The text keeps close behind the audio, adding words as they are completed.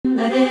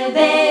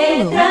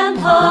vetram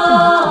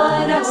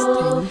hora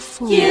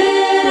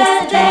Jura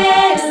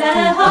della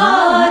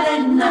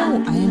horenan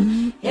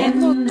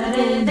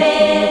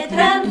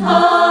vetram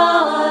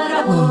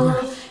hora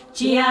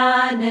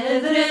Gianne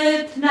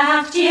vrut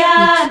nach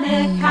Gianne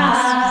ka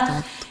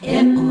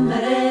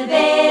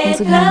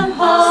vetram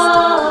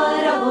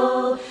hora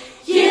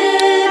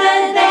Jura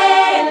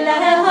della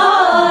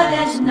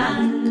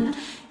horenan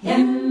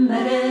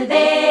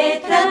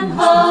vetram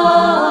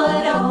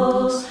hora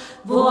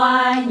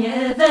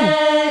Voine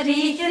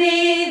verig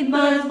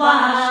rimmer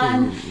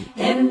van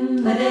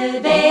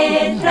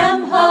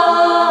vetram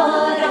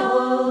hora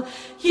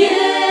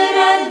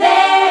Jura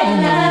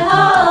della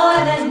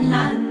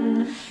horenan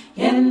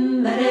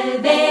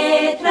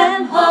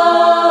vetram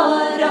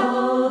hora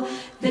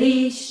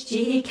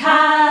Vristi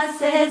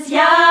kasses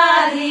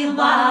jari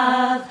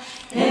lav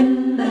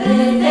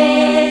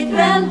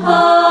vetram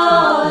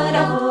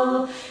hora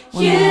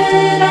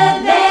Jura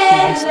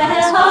della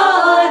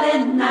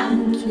horenan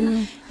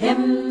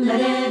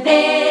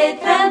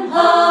vetram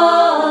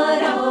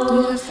hora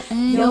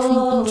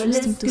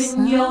Joelis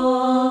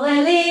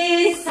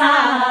joelis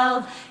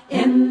av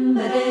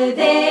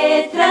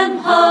vetram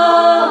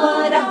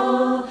hora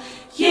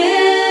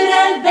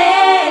Jura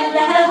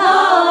della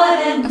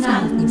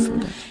horenan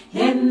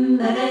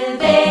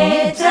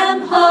vetram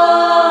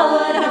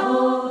hora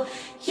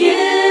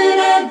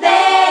Jura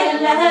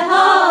della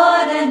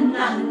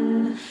horenan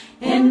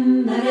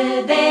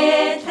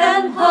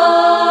vetram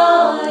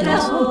hora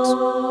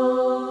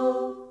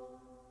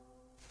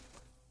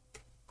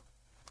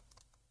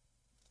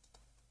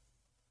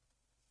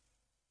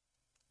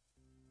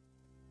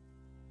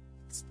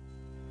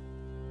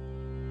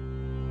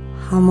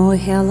Hamo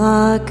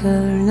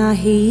helaker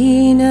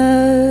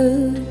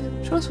nahinog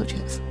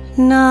Rozhodněc.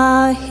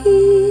 Nahinog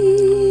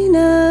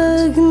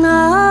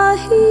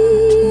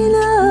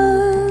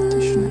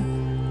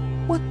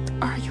What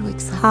are you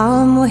exactly?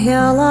 Hamo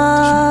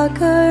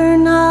helaker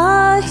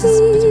nahinog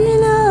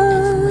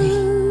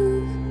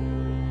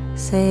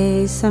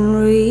Say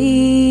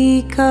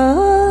sanrika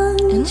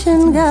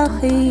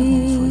chengachi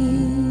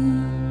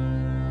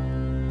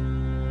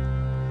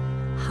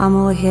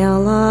Hamo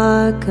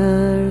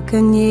helaker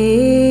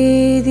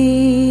kanyedi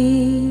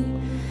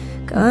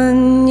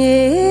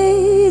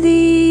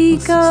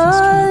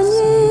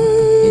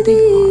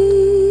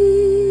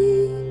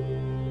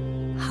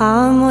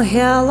Hamo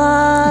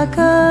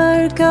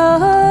helaker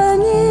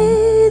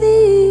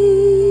kanyedi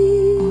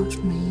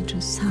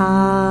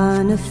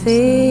Hane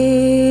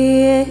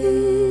feden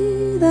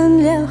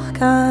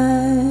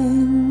lechkan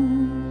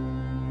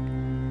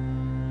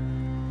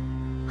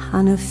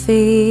Hane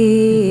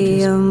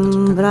feem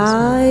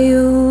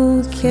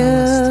braiukja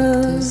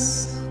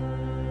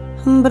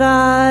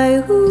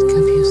Braiukja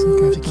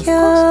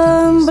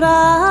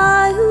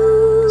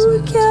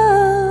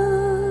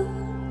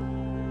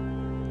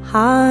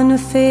Hane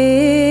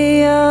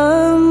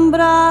feem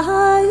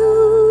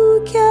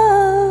braiukja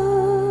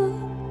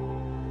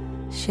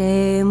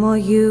Shemo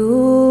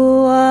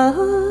yual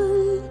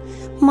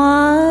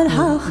mar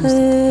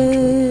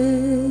hachef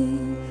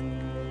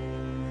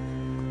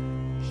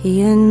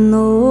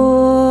Hieno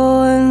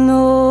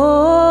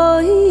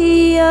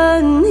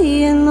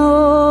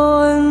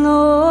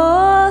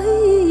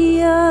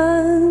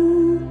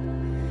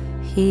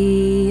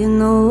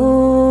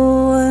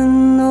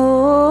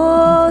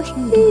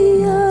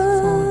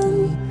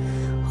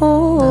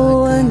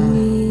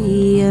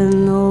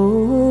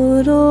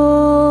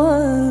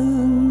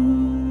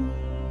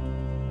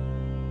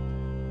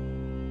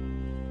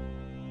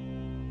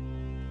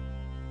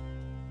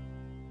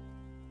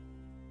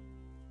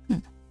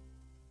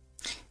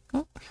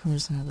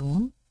Here's another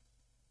one.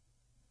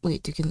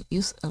 Wait, you can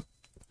use a...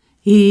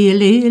 La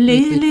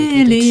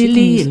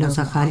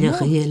sakhalach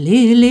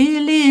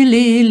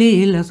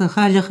la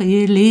sakhalach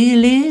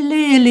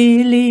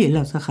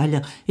la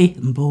sakhalach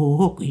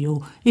imbok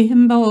yo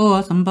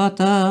imbo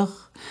sambatach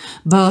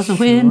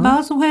Basuhen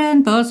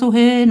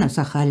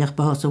sakhalach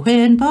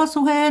basuhen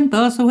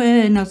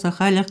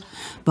sakhalach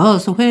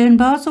basuhen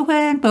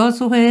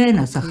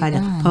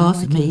sakhalach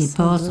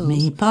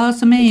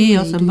pass me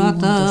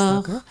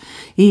sambatach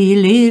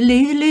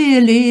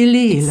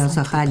la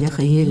sakhalach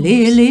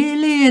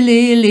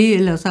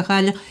la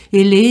sakhalach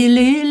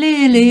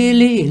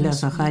la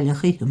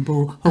sakhalach imbo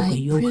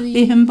yo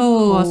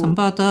imbo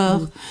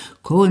sambatach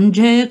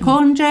Konje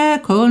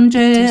asakhalach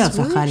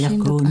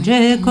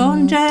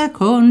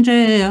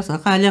konje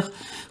asakhalach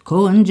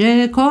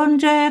konje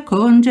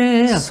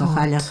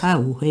asakhalach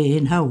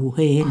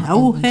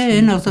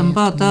hauhen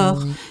asambatach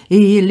la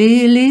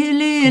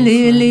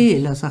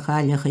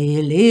sakhalach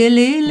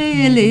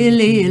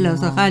la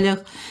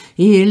sakhalach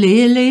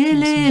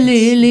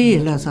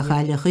la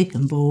sakhalach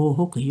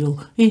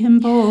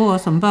imbo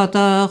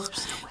asambatach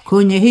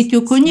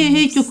Konjehiku,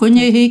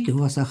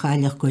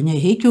 wasakhaljak,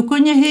 konjehiku,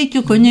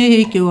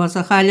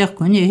 wasakhaljak,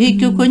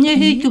 konjehiku,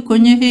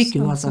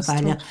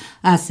 wasakhaljak.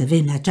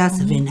 Asevina,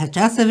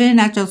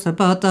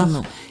 sabata.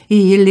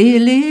 Ili,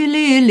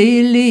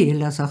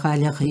 la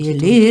sakhaljak,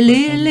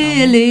 ili,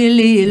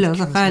 la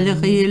sakhaljak,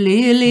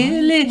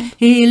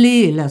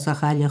 ili, la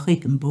sakhaljak,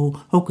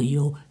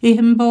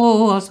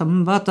 himbo,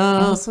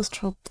 sambata.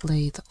 Ancestral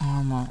blade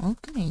armor.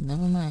 Okay,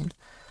 never mind.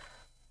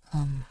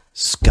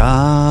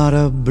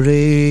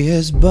 Scarabray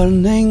is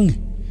burning,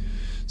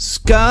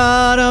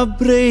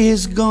 Scarabray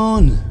is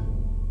gone.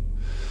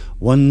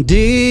 One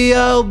day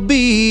I'll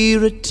be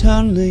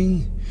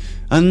returning,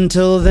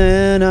 until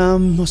then I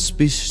must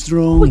be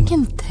strong. We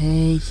can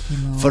take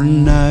him. For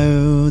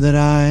now that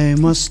I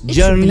must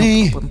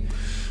journey,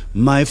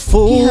 my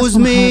foes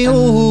may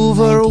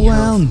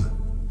overwhelm,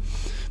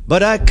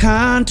 but I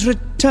can't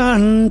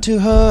return to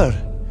her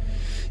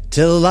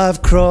till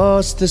I've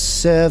crossed the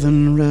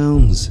 7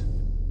 realms.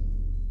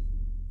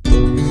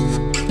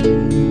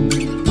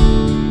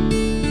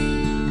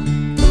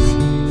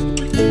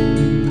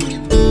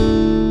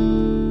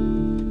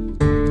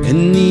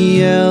 In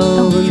the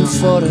elven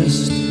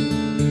forest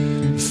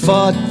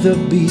fought the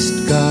beast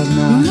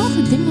Garnar. You're not a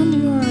demon,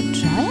 you're a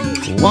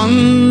giant? Won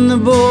the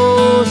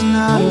bows and I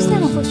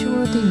understand, I arrows thought you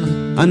were a demon.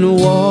 and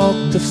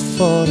walked the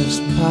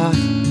forest path.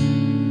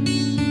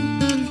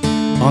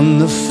 On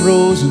the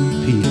frozen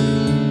peak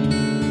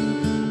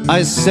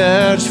I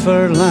searched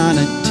for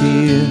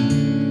Lanatyr.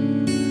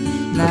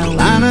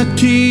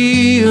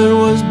 Lanatyr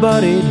was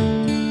buried,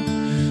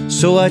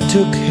 so I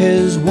took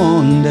his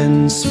wand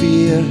and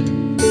sphere.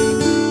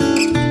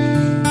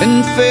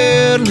 In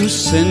fair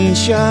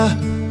Lucentia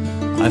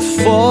I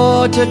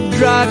fought a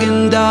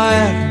dragon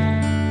dire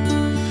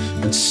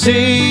and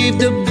saved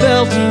the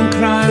belt and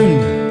crown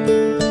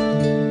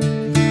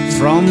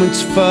from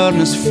its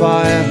furnace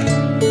fire.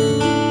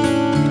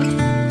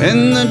 In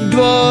the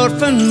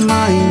dwarfen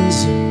mines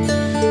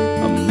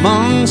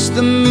amongst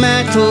the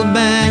metal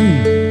band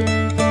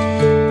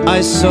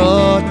I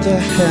sought the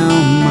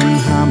helm and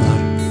hammer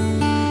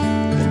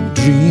and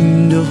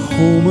dreamed of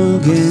home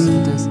again.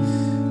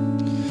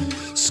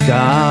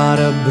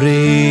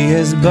 Scarabray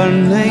is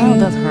burning, Oh,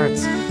 that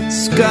hurts.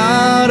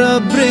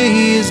 Scarabray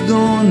is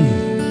gone.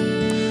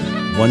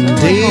 One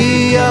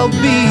day I'll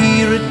be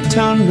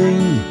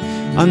returning,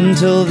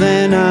 until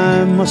then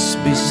I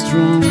must be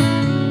strong.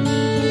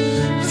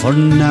 For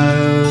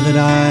now that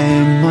I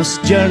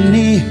must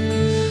journey,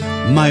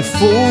 my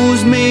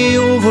foes may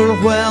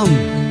overwhelm,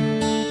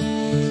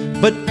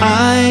 but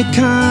I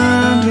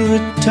can't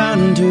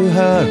return to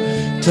her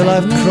till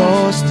I've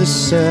crossed the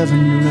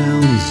 7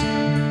 realms.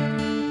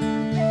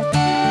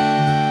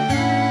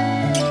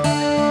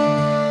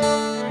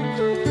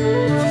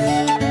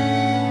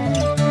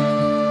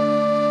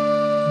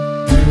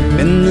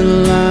 In the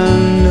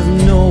land of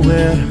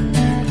nowhere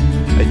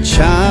I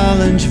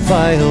challenge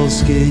vile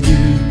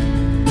Skidoo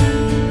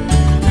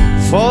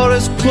for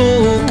his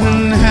cloak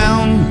and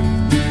helm,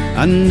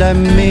 and I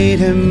made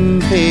him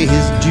pay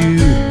his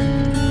due.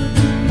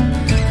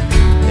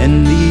 In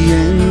the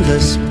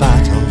endless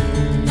battle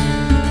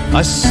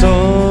I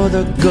saw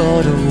the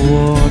god of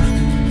war,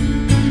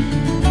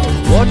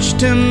 watched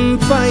him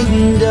fight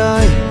and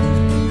die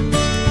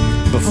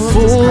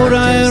before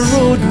I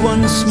rode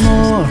once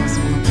more.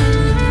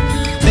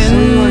 In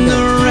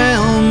the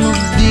realm of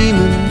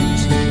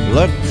demons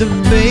lurked the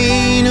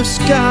bane of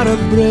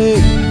Scarabray,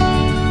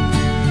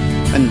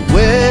 and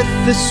with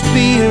the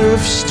spear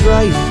of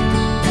strife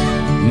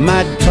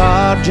mad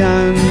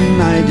Tarjan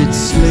I did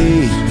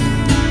slay.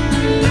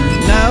 And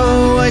now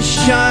I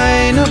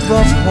shine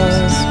above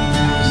her,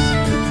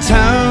 the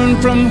town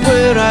from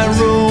where I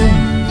roam,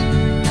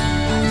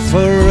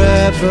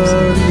 forever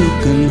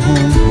looking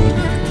homeward,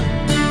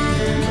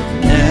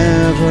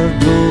 never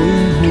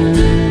going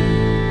home.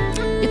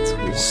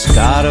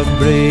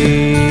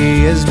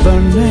 Scarabray is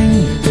burning,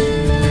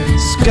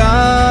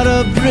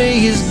 Scarabray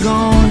is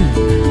gone.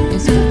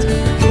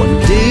 One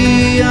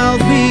day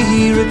I'll be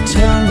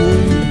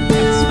returning,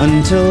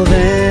 until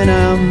then I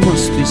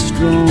must be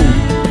strong.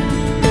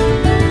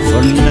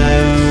 For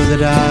now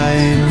that I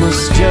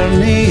must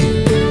journey,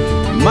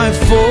 my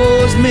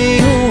foes may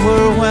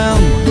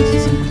overwhelm,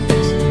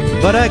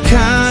 but I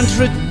can't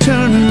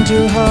return to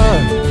her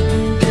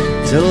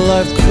till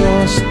I've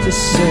crossed the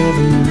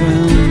 7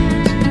 realms.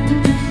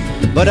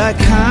 But I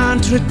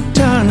can't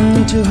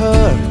return to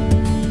her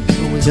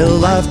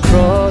till I've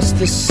crossed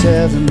the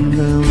 7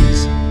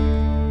 realms.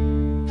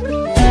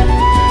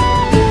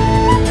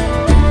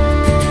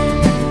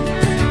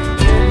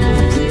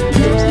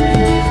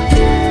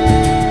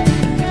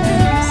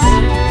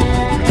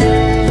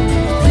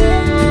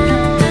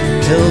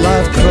 Till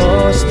I've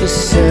crossed the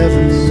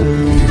 7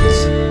 realms.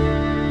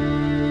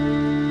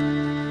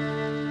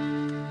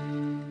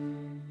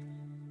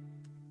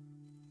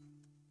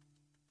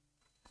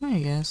 I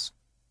guess.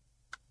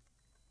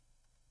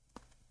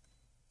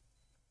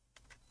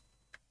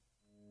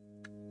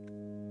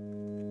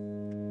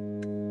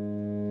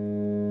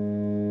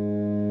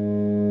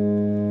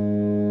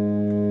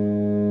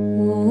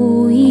 Oh.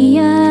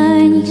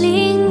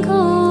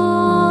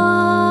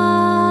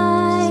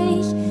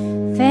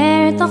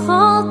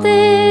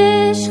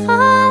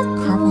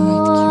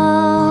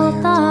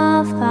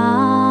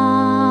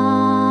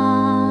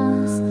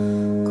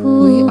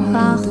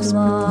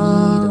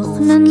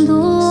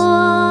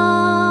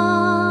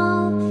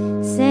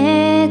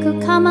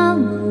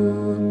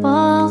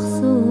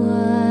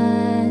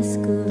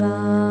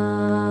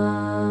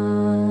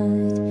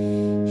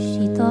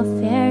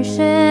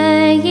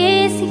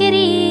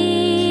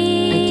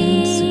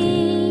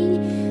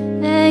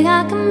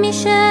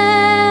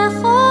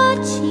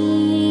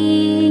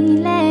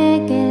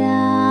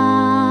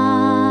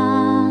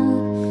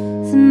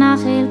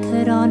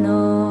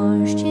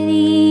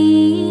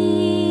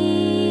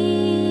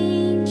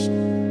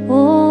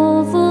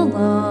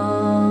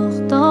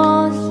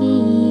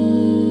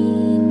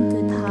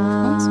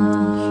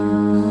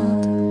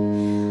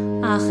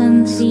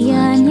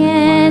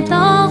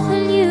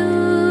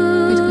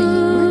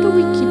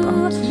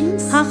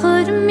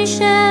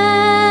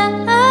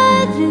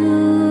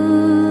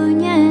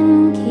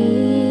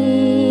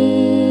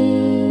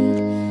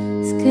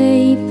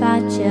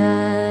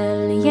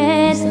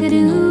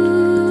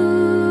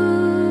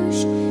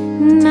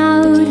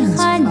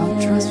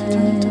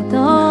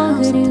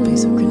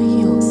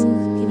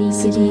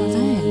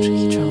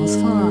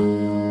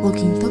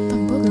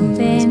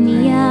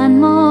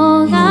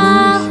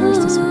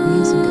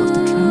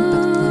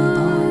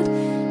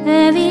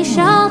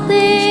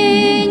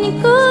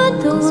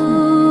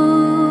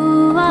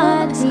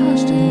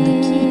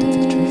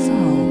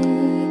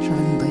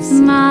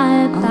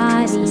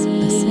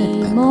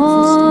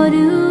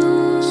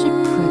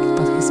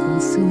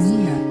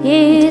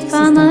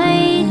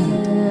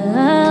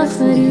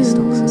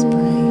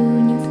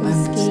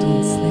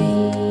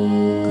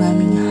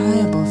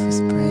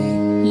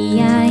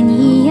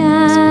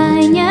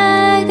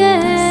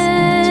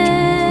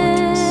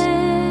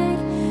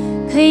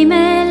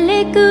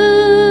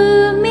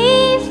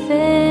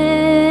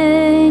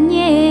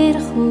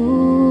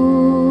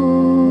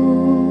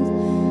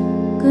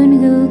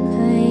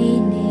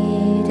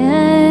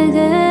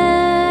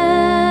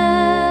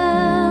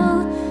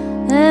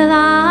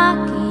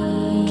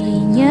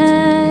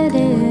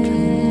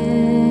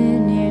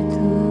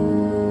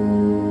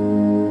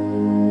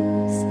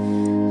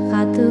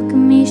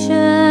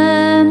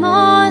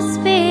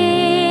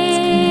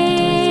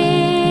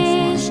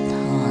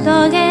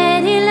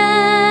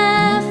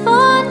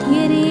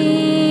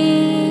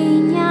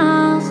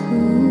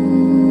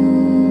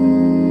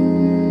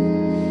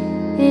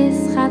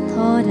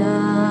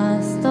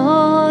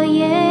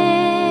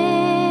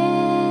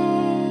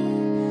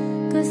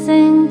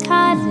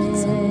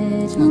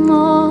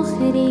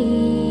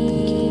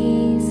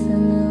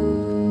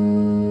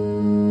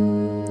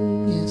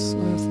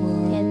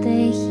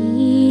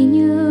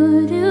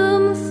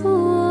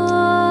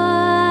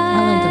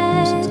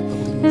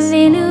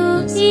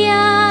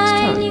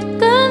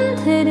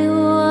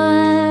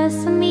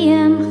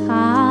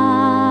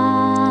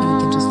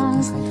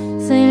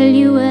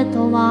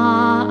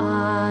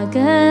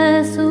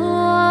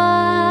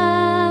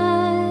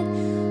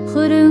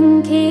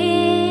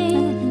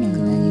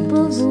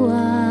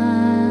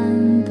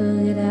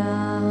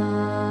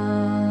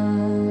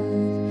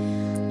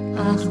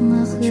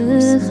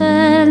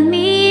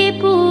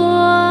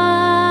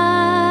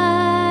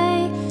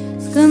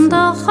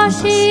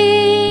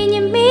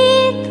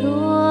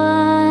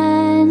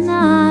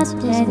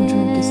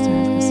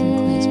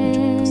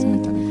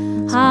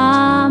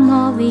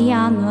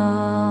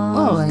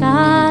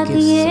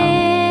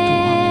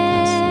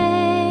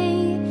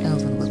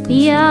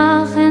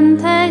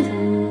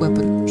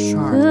 Weapon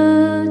sharp.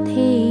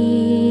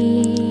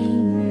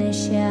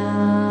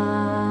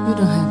 You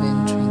don't have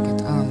any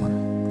trinket armor.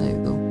 There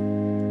you go.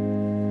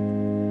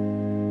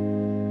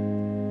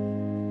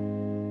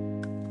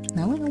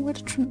 Now we know where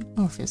the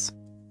north is.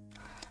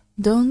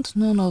 Don't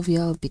none of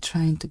y'all be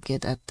trying to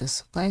get at the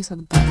supplies at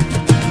the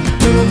back.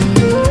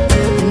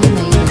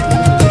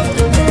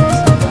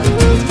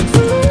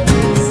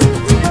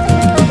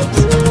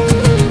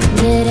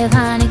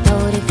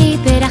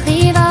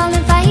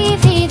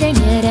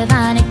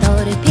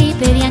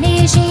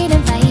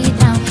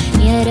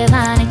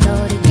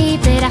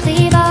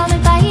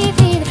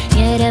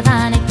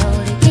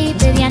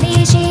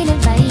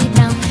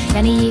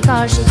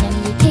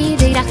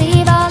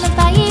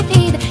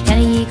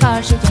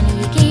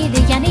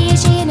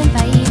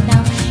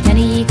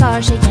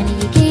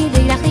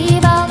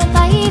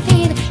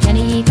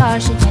 Jenny,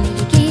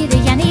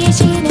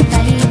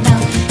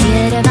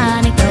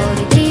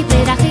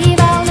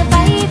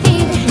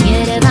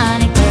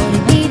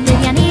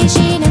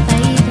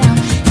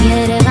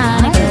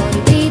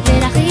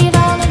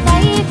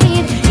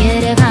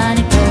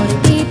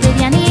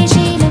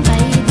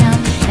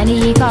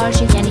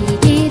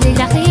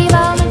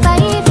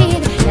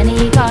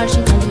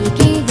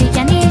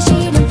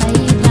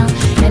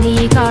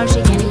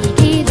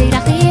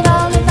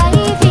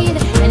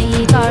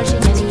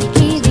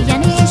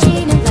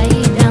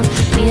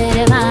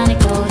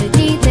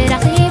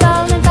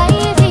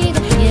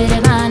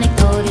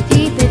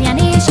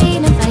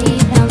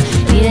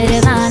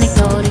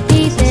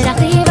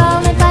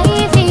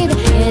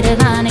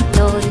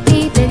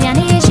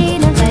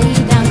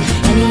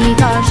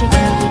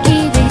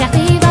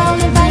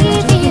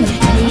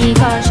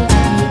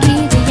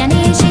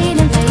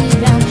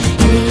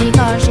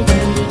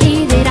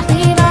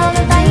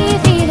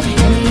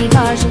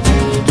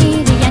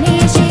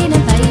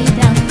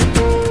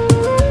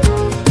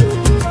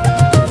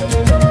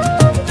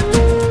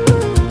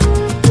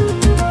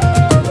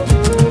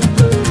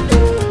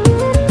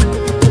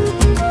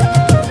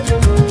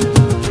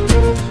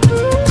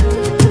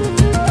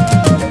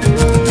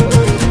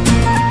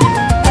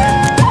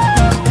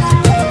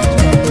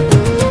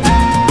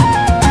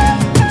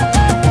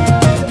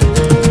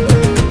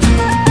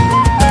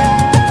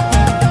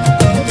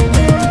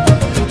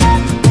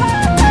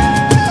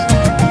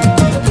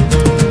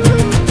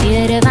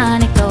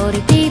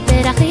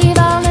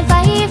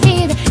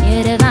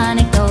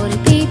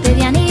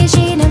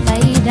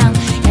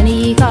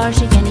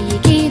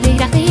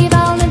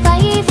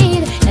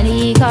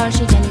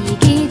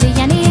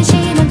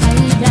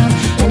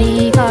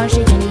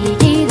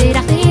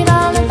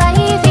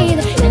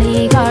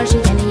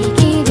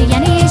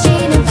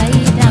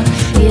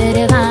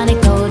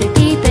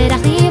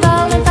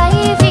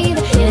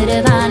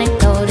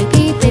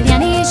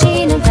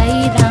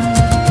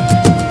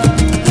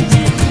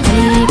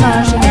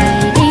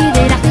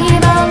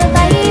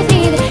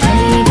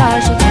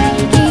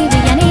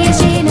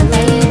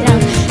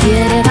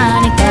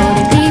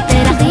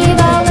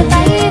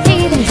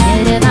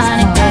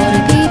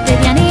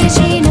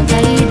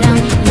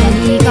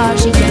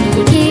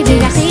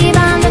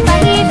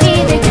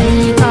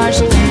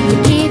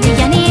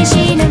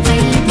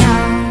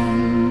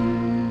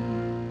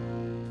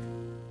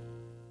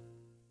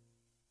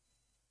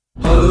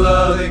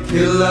 Hallavik,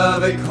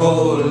 hillavik,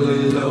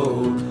 holilo.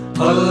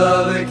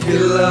 Hallavik,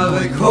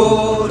 hillavik,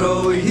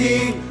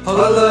 horohi.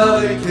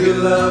 Hallavik,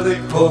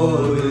 hillavik,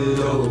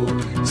 holilo.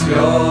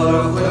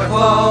 Skarach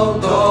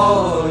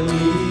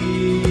vekvaldani.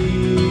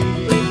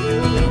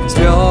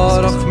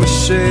 Skarach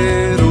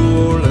misher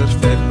uler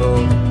febbo.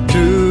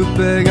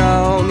 Tupeg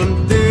aan en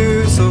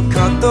dus og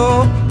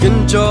kato.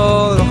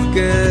 Genjarach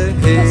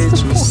gehej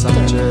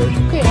misanje.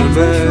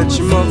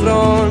 Vervetj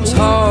mavrans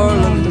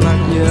harland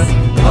manje.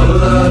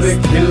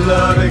 Hallavik,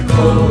 hillavik,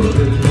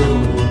 holilo.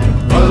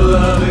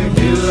 Hallavik,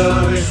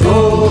 hillavik,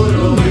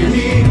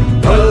 horohi.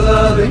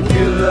 Hallavik,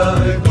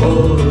 hillavik,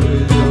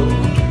 holilo.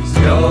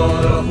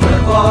 Skarach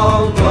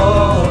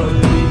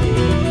vekvaldani.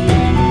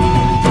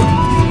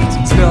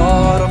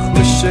 Skarach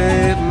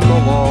misher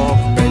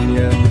mavach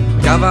benje.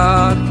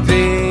 Gavar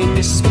gren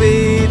I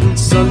speden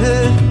solhe.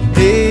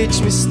 Hej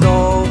mi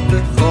ståpe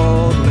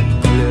chodle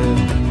kle.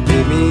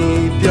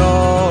 Mi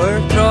bjar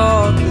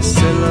tradle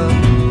silla.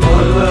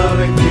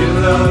 Hallavik,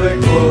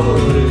 hillavik,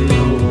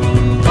 holilo.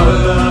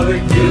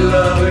 Hallavik,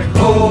 hillavik,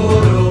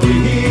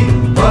 horohi.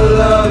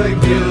 Hallavik,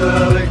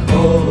 hillavik,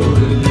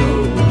 holilo.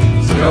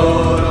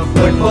 Skarach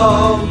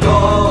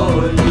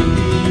vekvaldani.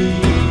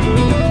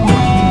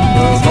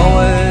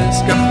 Alles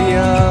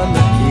gachian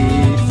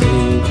hier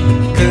feed.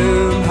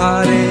 Kum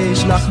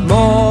harish nach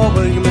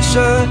morgen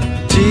mische.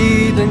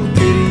 Tiden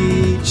kri,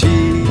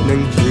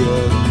 tiden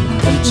klier.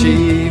 En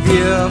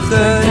tjivjer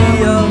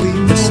geriawi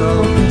beso.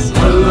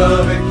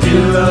 Hallavik,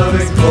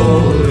 hillavik,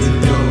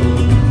 holilo.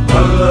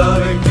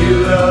 Hallavik,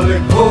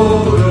 hillavik,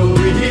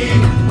 horohi.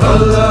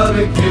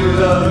 Hallavik,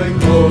 hillavik,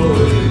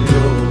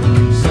 holilo.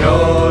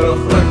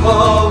 Skarach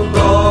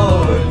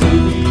vekvaldani.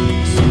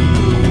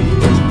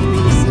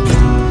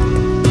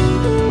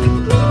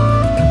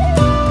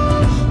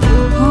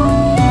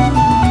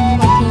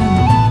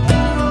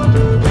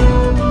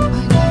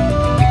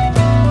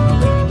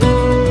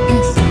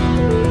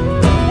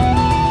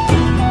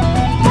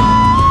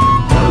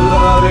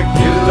 Hallavik,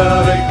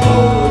 hillavik,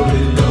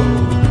 holilo.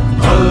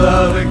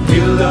 Hallavik,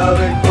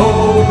 hillavik,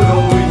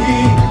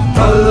 horohi.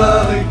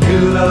 Hallavik,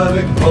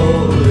 hillavik,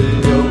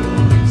 holilo.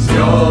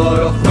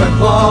 Skarach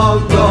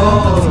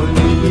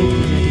vekvaldani.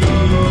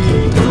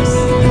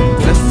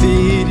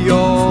 Lethir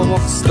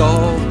jovach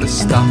ståle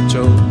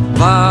statjo.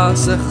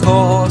 Vase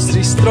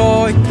chosri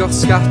stroikach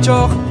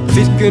skatjoch.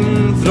 Virken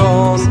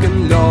vrongen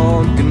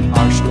longen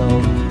arslo.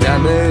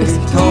 Demmer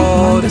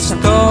tores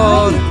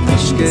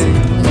paske.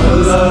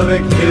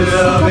 Hallavik,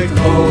 hillavik,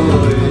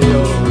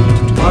 holilo.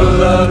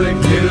 Hallavik,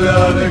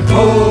 hillavik,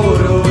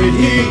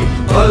 horohi.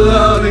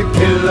 Hallavik,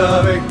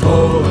 hillavik,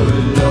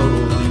 holilo.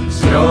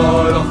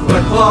 Skarach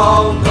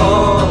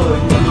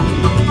vekvaldani.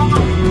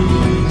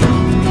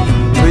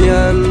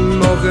 Byen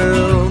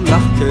mogel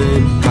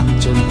nachken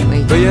kapchen.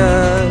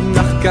 Byen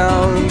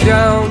nachkan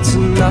grounds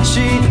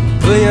nashi.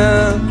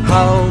 Byen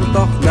hound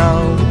doch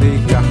now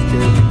big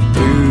jachten.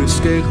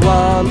 Huske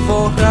gewoon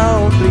voor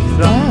ground ligt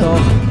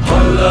nog.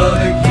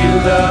 Hallavik,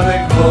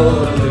 hillavik,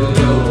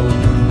 holilo.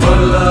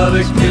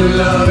 Hallavik,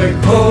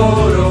 hillavik,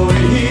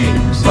 horohi.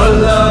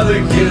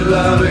 Hallavik,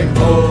 hillavik,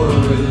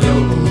 holilo.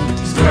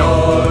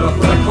 Skarach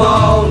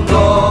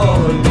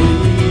vekvaldani.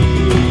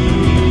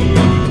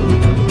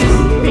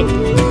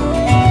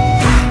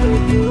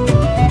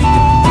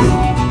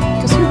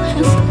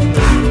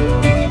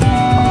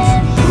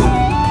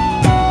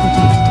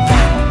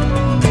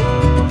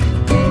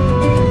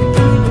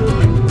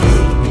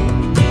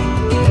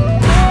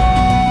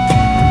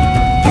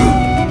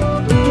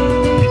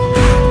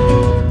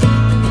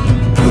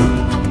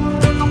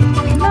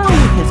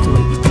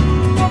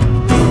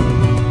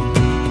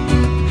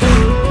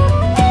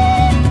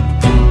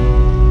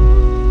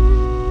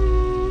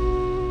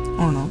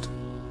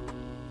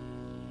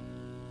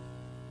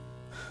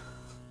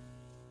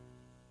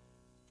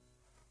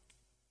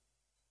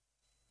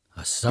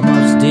 A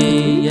summer's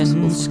day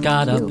in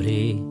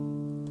Scarabrae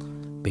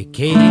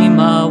became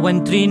a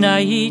wintry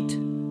night.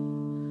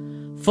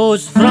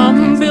 Foes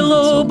from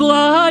below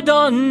blood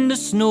on the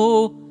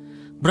snow,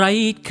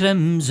 bright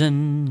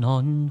crimson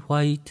on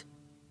white.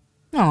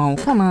 Oh,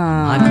 come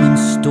on. Admin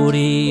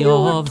story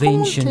of told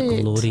ancient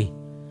it. glory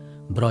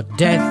brought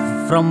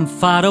death from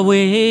far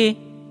away.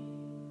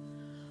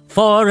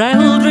 For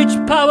eldritch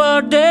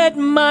power did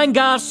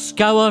Mangar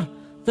scour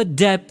the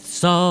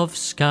depths of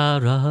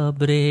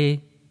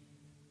Scarabrae.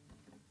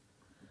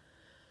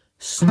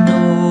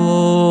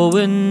 Snow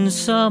in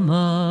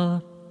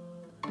summer,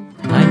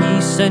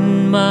 ice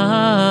in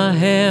my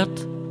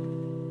heart,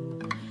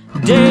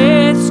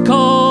 death's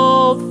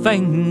cold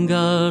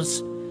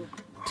fingers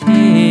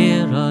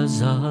tear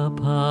us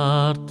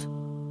apart.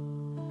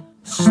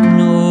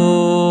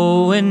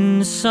 Snow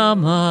in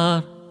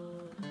summer,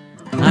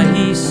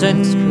 ice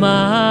in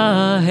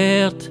my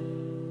heart,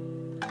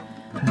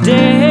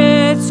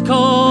 death's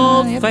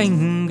cold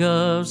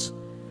fingers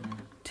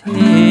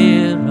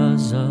tear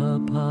us apart.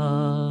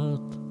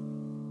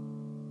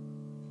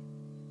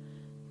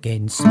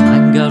 'Gainst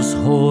Mangar's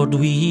horde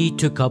we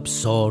took up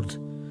sword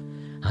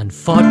and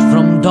fought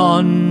from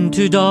dawn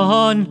to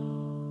dawn.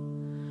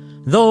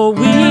 Though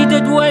we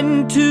did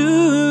win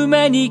too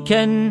many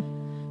kin,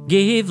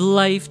 gave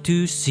life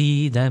to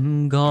see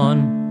them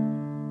gone.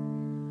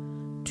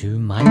 To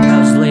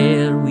Manga's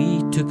lair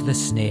we took the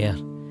snare,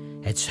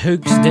 its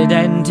hooks did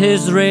end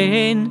his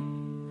reign.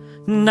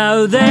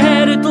 Now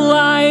there it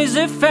lies,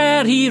 if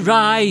e'er he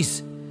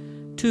rise,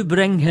 to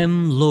bring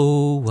him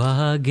low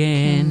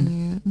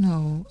again.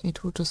 No,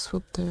 it would just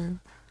swoop there.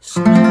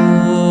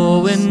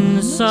 Snow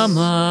in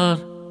summer,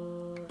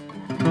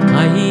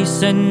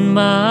 ice in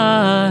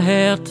my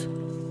heart,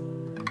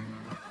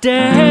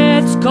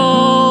 death's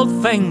cold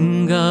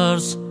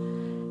fingers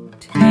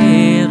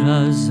tear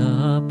us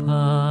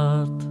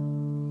apart.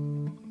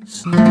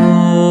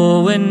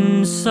 Snow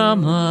in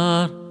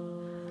summer,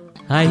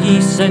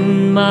 ice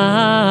in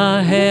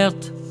my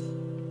heart,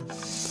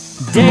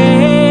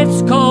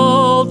 death's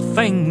cold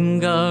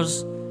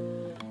fingers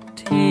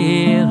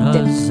tear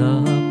us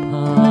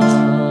apart.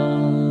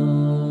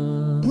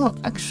 Well,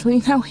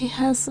 actually, now he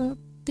has a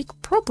big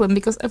problem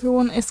because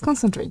everyone is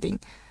concentrating.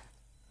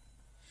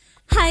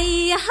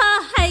 Hiya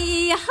ha,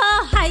 hiya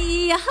ha,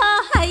 hiya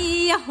ha,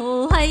 hiya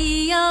ho,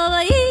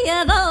 hiya,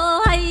 hiya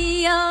ho,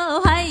 hiya,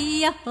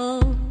 hiya ho.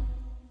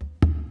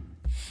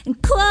 En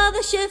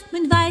kwade schuf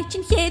men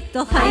weitjen geeft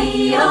doch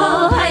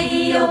hiyo,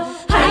 hiyo,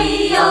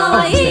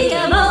 hiyo,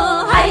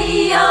 hiyo,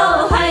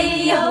 hiyo,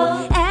 hiyo.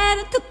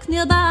 En toek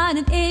neerbaan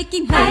en ik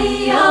in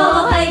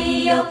hiyo,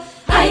 hiyo,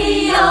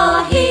 hiyo,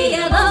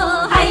 hiyo,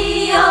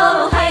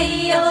 hiyo,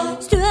 hiyo.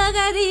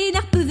 Stuger in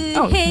nach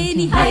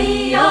beweging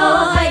hiyo,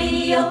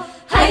 hiyo,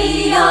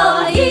 hiyo,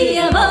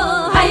 hiyo,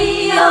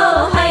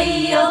 hiyo,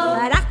 hiyo.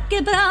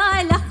 Rakke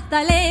bra lacht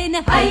alleen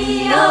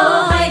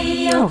hiyo,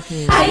 hiyo,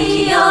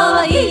 hiyo,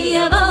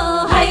 hiyo.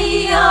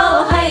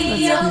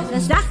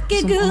 Dan zag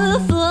ik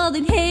voor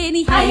den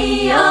heen.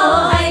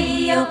 Heyo,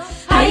 heyo,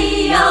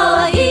 heyo,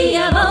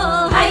 heyo,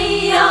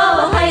 heyo,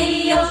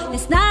 heyo. En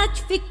snaak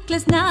fikle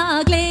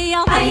snagle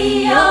op.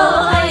 Heyo,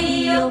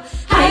 heyo,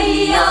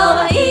 heyo,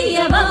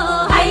 heyo,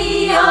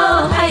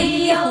 heyo,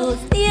 heyo.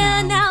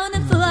 Stier nou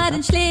en voor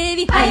een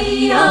sleewie.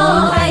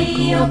 Heyo,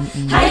 heyo,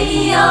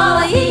 heyo,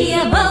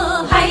 heyo,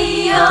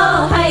 heyo,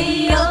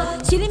 heyo.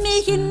 Zie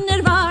me in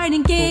er waren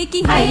een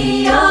keekie.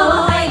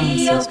 Heyo,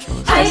 heyo,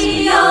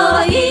 heyo,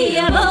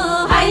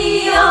 heyo,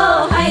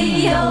 heyo,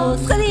 heyo.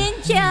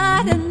 Schalintje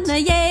en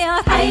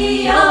ja.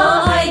 Heyo,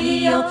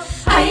 heyo,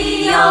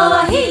 heyo,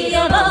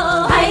 heyo,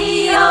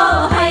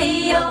 heyo,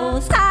 heyo.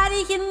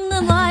 Scharig in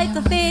de light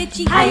of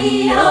feetje.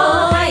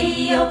 Heyo,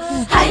 heyo,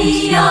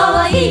 heyo,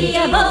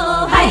 heyo,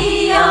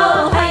 heyo,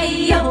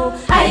 heyo,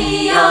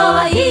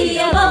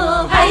 heyo,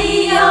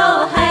 heyo,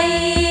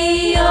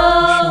 heyo.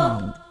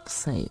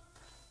 Say.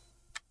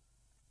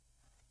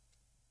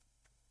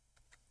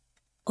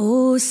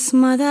 O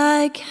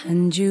smadag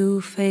en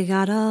ju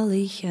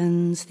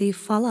fegaralichens die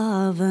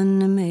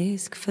fallaven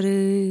mesk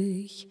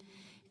frug.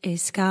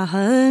 Is ga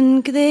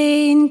hun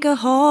gdein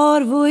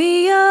gehar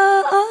voia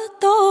a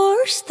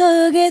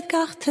dorstug et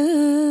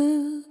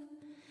gachtu.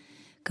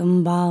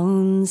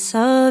 Gembaun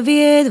sa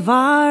vied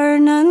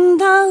varnen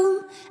down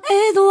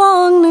et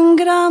long en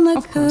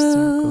grane ku.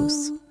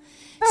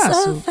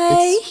 Så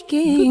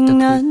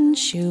feiking an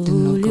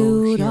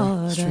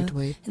sjulurara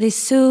de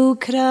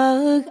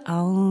sukrag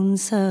an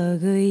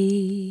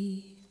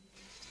sagui.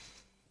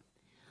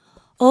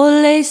 O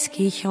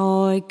leski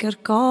hjoiker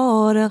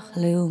garach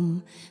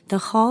lum de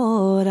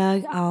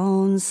charag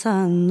an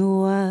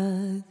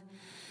sanuad.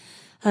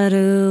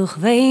 Arug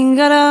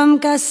vingeram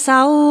ka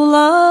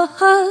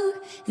saulachag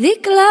di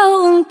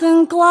glaunt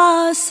en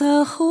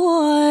glasa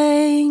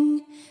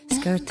choing.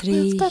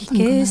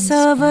 Skartrikis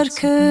over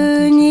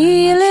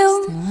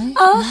kunilum, a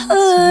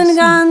hun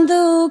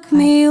ganduk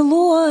milu.